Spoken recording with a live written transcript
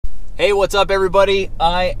Hey, what's up everybody?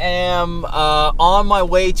 I am on my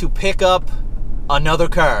way to pick up another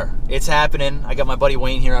car. It's happening. I got my buddy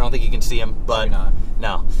Wayne here. I don't think you can see him, but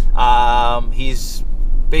no. He's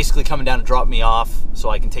basically coming down to drop me off so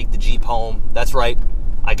I can take the Jeep home. That's right.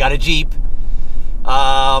 I got a Jeep.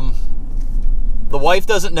 The wife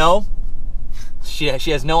doesn't know. She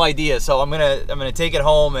has no idea, so I'm gonna take it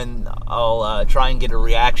home and I'll try and get a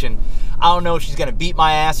reaction. I don't know if she's gonna beat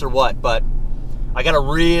my ass or what, but I got a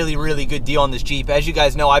really good deal on this Jeep. As you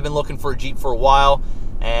guys know, I've been looking for a Jeep for a while,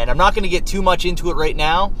 and I'm not going to get too much into it right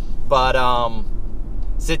now, but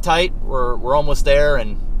sit tight. We're almost there,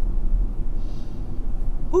 and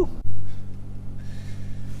woo.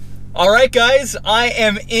 All right, guys, I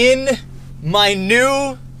am in my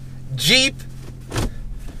new Jeep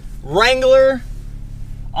Wrangler.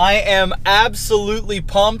 I am absolutely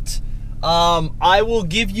pumped. I will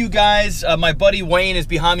give you guys, my buddy Wayne is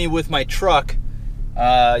behind me with my truck.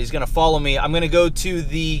 He's gonna follow me. I'm gonna go to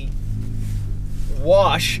the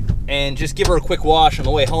wash and just give her a quick wash on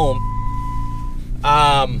the way home.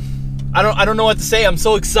 I don't know what to say. I'm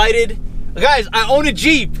so excited. Guys, I own a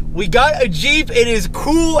Jeep. We got a Jeep. It is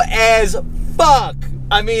cool as fuck.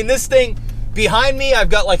 I mean, this thing behind me, I've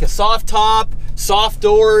got like a soft top, soft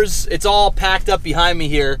doors. It's all packed up behind me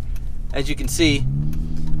here, as you can see.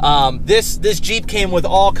 This Jeep came with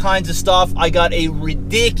all kinds of stuff. I got a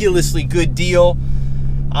ridiculously good deal.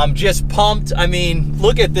 I'm just pumped. I mean,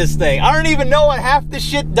 look at this thing. I don't even know what half this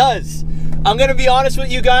shit does. I'm gonna be honest with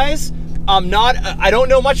you guys. I don't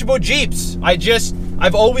know much about Jeeps.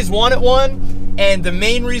 I've always wanted one, and the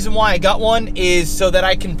main reason why I got one is so that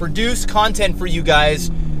I can produce content for you guys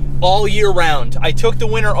all year round. I took the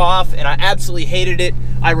winter off and I absolutely hated it.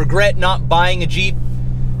 I regret not buying a Jeep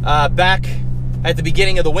back at the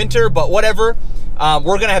beginning of the winter, but whatever.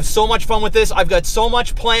 We're gonna have so much fun with this. I've got so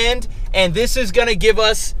much planned, and this is gonna give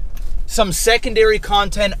us some secondary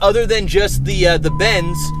content other than just the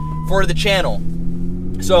bends for the channel.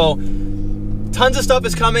 So tons of stuff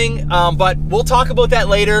is coming, but we'll talk about that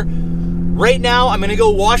later. Right now, I'm gonna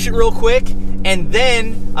go wash it real quick, and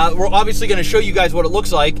then we're obviously gonna show you guys what it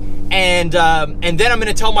looks like, and then I'm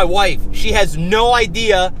gonna tell my wife. She has no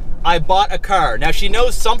idea I bought a car. Now she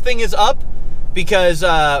knows something is up, because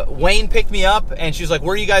Wayne picked me up and she's like,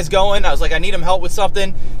 where are you guys going? I was like, I need him help with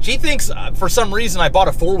something. She thinks for some reason I bought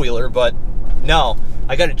a four-wheeler, but no,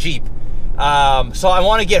 I got a Jeep. So I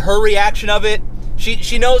want to get her reaction of it.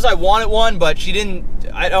 She knows I wanted one, but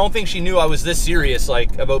I don't think she knew I was this serious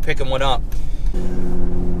like about picking one up.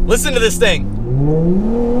 Listen to this thing.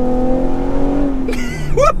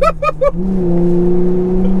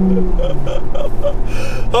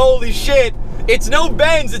 Holy shit. It's no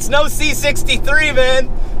Benz, it's no C63,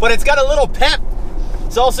 man, but it's got a little pep.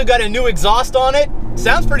 It's also got a new exhaust on it.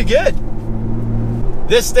 Sounds pretty good.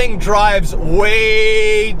 This thing drives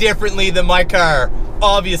way differently than my car,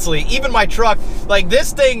 obviously. Even my truck, like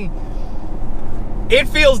this thing, it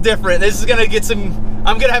feels different. This is gonna get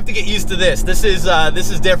I'm gonna have to get used to this. This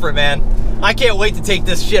is different, man. I can't wait to take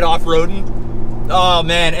this shit off-roading. Oh,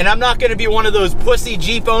 man, and I'm not gonna be one of those pussy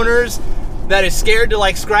Jeep owners that is scared to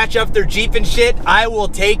like scratch up their Jeep and shit. I will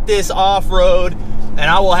take this off-road and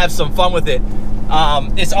I will have some fun with it.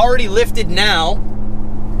 It's already lifted now.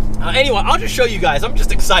 Anyway, I'll just show you guys. I'm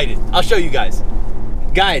just excited. I'll show you guys.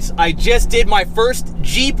 Guys, I just did my first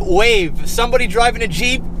Jeep wave. Somebody driving a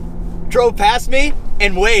Jeep drove past me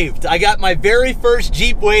and waved. I got my very first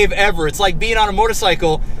Jeep wave ever. It's like being on a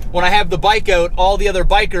motorcycle. When I have the bike out, all the other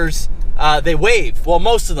bikers, they wave. Well,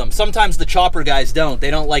 most of them. Sometimes the chopper guys don't.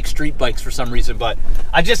 They don't like street bikes for some reason, but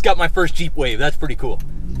I just got my first Jeep wave. That's pretty cool.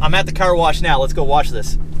 I'm at the car wash now. Let's go watch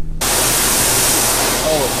this.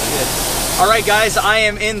 Oh, shit. All right, guys, I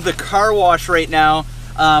am in the car wash right now.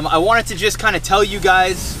 I wanted to just kind of tell you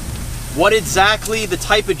guys what exactly the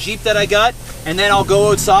type of Jeep that I got, and then I'll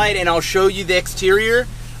go outside and I'll show you the exterior.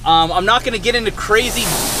 I'm not going to get into crazy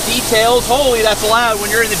details. Holy, that's loud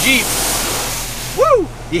when you're in the Jeep. Woo!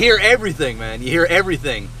 You hear everything, man. You hear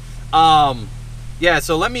everything. Yeah,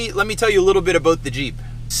 so let me tell you a little bit about the Jeep.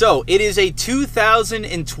 So it is a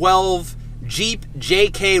 2012 Jeep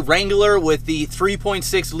JK Wrangler with the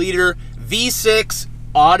 3.6 liter V6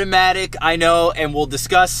 automatic. I know, and we'll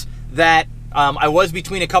discuss that. I was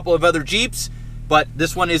between a couple of other Jeeps, but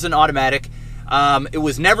this one is an automatic. It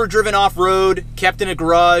was never driven off-road, kept in a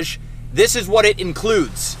garage. This is what it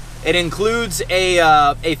includes. It includes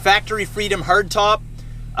a factory freedom hardtop,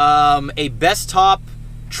 a best top,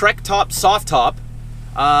 Trek top, soft top,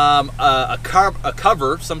 a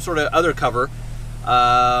cover, some sort of other cover,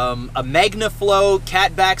 a MagnaFlow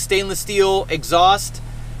catback stainless steel exhaust,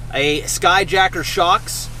 a Skyjacker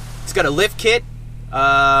shocks. It's got a lift kit,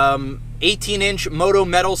 18-inch Moto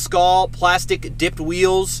metal skull, plastic dipped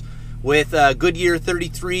wheels with Goodyear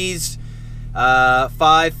 33s,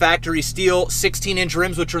 5 factory steel, 16-inch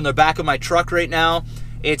rims, which are in the back of my truck right now.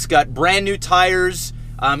 It's got brand new tires.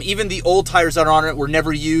 Even the old tires that are on it were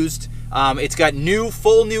never used. It's got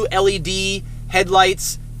full new LED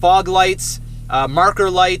headlights, fog lights, marker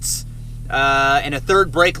lights, and a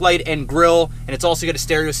third brake light and grille, and it's also got a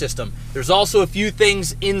stereo system. There's also a few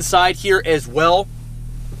things inside here as well.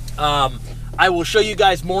 I will show you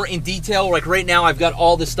guys more in detail. Like right now, I've got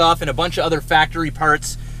all this stuff and a bunch of other factory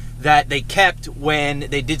parts that they kept when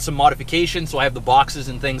they did some modifications. So I have the boxes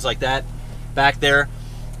and things like that back there.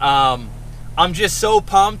 I'm just so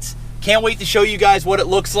pumped. Can't wait to show you guys what it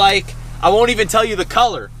looks like. I won't even tell you the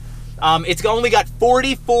color. It's only got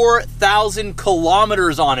 44,000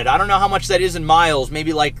 kilometers on it. I don't know how much that is in miles.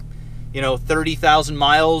 Maybe like, 30,000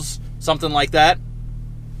 miles, something like that.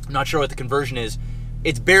 I'm not sure what the conversion is.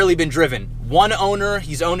 It's barely been driven. One owner,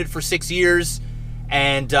 he's owned it for 6 years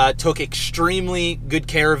and took extremely good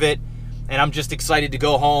care of it. And I'm just excited to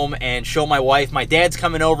go home and show my wife. My dad's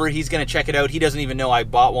coming over. He's going to check it out. He doesn't even know I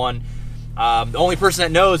bought one. The only person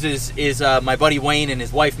that knows is my buddy Wayne, and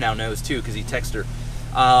his wife now knows too because he texted her.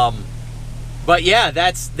 But yeah,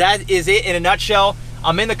 that is it in a nutshell.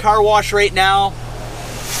 I'm in the car wash right now,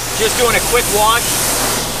 just doing a quick wash.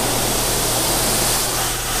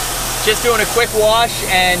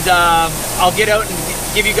 And I'll get out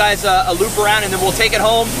and give you guys a loop around, and then we'll take it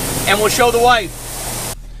home and we'll show the wife.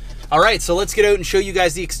 All right, so let's get out and show you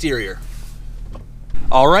guys the exterior.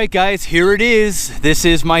 All right, guys, here it is. This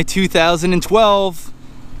is my 2012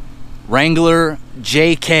 Wrangler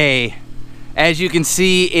JK. As you can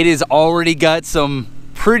see, it has already got some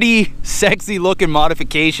pretty sexy looking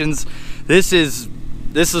modifications. This is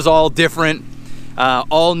all different.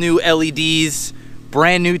 All new LEDs,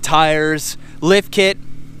 brand new tires, lift kit.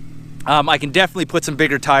 I can definitely put some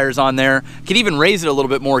bigger tires on there. Could even raise it a little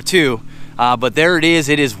bit more too. But there it is.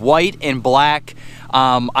 It is white and black.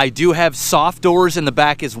 I do have soft doors in the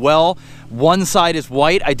back as well. One side is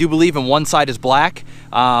white, I do believe, and one side is black.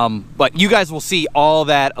 But you guys will see all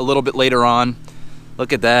that a little bit later on.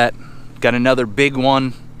 Look at that. Got another big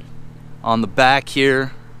one on the back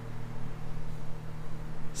here.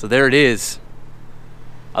 So there it is.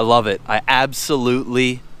 I love it. I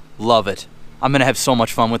absolutely love it. I'm gonna have so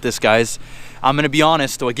much fun with this, guys. I'm gonna be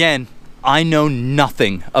honest, though, again, I know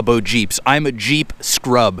nothing about Jeeps. I'm a Jeep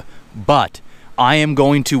scrub, but I am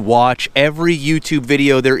going to watch every YouTube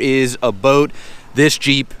video there is about this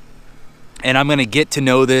Jeep, and I'm gonna get to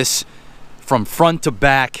know this from front to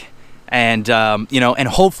back. And and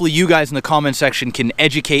hopefully you guys in the comment section can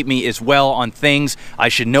educate me as well on things I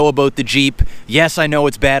should know about the Jeep. Yes, I know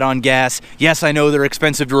it's bad on gas. Yes, I know they're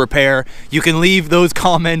expensive to repair. You can leave those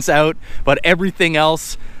comments out, but everything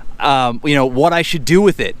else, what I should do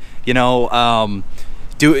with it, I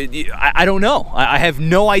don't know. I have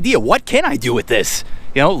no idea. What can I do with this?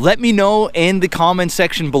 Let me know in the comment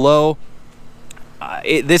section below.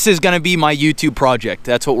 This is going to be my YouTube project.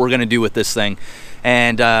 That's what we're going to do with this thing.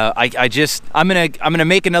 And I'm gonna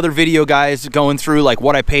make another video, guys, going through like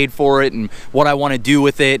what I paid for it and what I want to do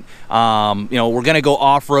with it. We're gonna go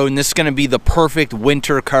off-road, and this is gonna be the perfect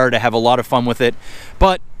winter car to have a lot of fun with it.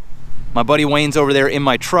 But my buddy Wayne's over there in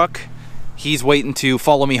my truck. He's waiting to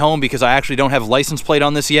follow me home because I actually don't have a license plate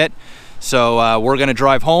on this yet. So we're gonna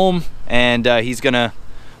drive home, and he's gonna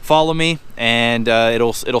follow me, and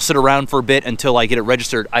it'll sit around for a bit until I get it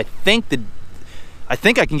registered. I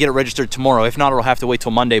think I can get it registered tomorrow. If not, it'll have to wait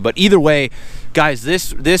till Monday. But either way, guys,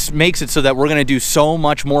 this makes it so that we're going to do so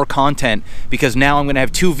much more content, because now I'm going to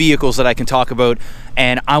have 2 vehicles that I can talk about,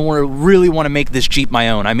 and I really want to make this Jeep my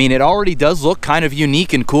own. I mean, it already does look kind of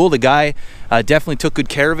unique and cool. The guy definitely took good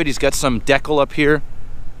care of it. He's got some decal up here.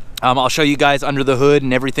 I'll show you guys under the hood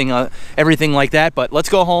and everything like that. But let's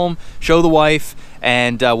go home, show the wife,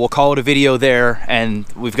 and we'll call it a video there. And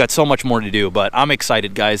we've got so much more to do. But I'm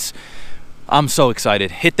excited, guys. I'm so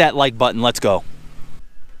excited. Hit that like button. Let's go.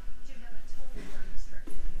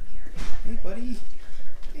 Hey, buddy.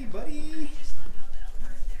 Hey, buddy.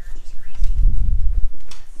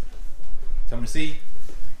 Come to see.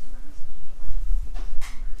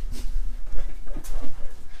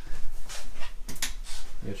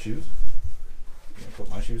 You got shoes? You gonna put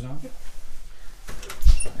my shoes on?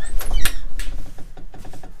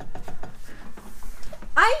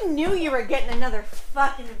 I knew you were getting another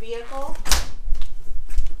fucking vehicle.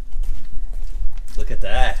 Look at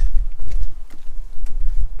that.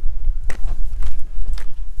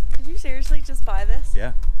 Did you seriously just buy this?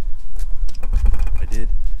 Yeah. I did.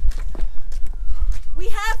 We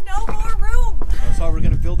have no more room. That's how we're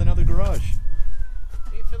gonna build another garage.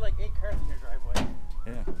 cars in your driveway.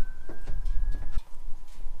 Yeah. All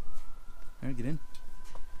right, get in.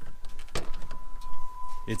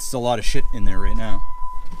 It's a lot of shit in there right now.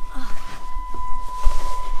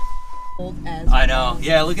 Old as I know.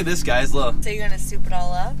 Yeah, look at this, guys. Look. So you're gonna soup it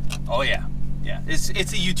all up? Oh yeah, yeah. It's a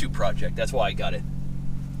YouTube project. That's why I got it.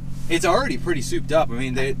 It's already pretty souped up. I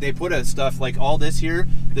mean, they put a stuff like all this here.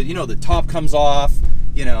 That the top comes off.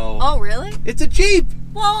 Oh really? It's a Jeep.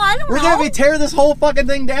 Well, I don't know. We're gonna tear this whole fucking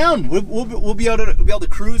thing down. We'll be able to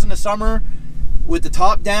cruise in the summer with the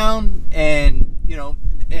top down, and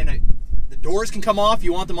the doors can come off.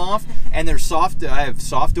 You want them off, and they're soft. I have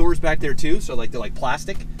soft doors back there too, so they're like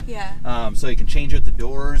plastic. Yeah. So you can change out the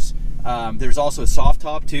doors. There's also a soft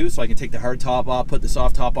top too, so I can take the hard top off, put the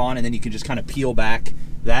soft top on, and then you can just kind of peel back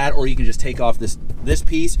that, or you can just take off this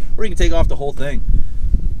piece, or you can take off the whole thing.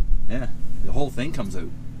 Yeah, the whole thing comes out.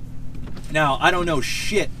 Now, I don't know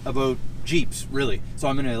shit about Jeeps, really, so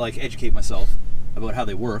I'm gonna educate myself about how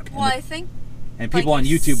they work. Well, I think. And people on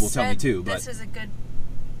YouTube will tell me too. But this is a good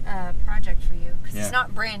project for you because Yeah. it's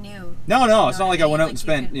not brand new. No, it's not like I went out and you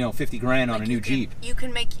spent can- 50 grand on a new Jeep. You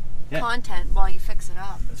can make Yeah. content while you fix it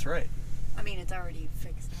up. That's right. I mean, it's already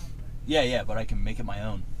fixed up. Yeah, but I can make it my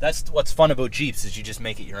own. That's what's fun about Jeeps is you just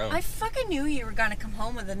make it your own. I fucking knew you were gonna come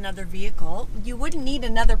home with another vehicle. You wouldn't need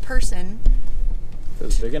another person. It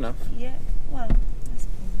was big enough. Yeah. Well.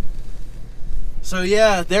 So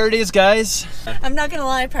yeah, there it is, guys. I'm not gonna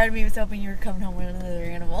lie. Part of me was hoping you were coming home with another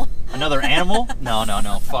animal. Another animal? No.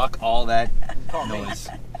 Fuck all that noise.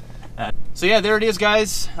 So yeah, there it is,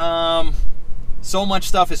 guys. So much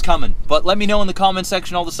stuff is coming. But let me know in the comment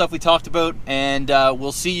section all the stuff we talked about, and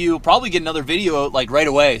we'll see you. Probably get another video out right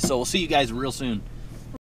away. So we'll see you guys real soon.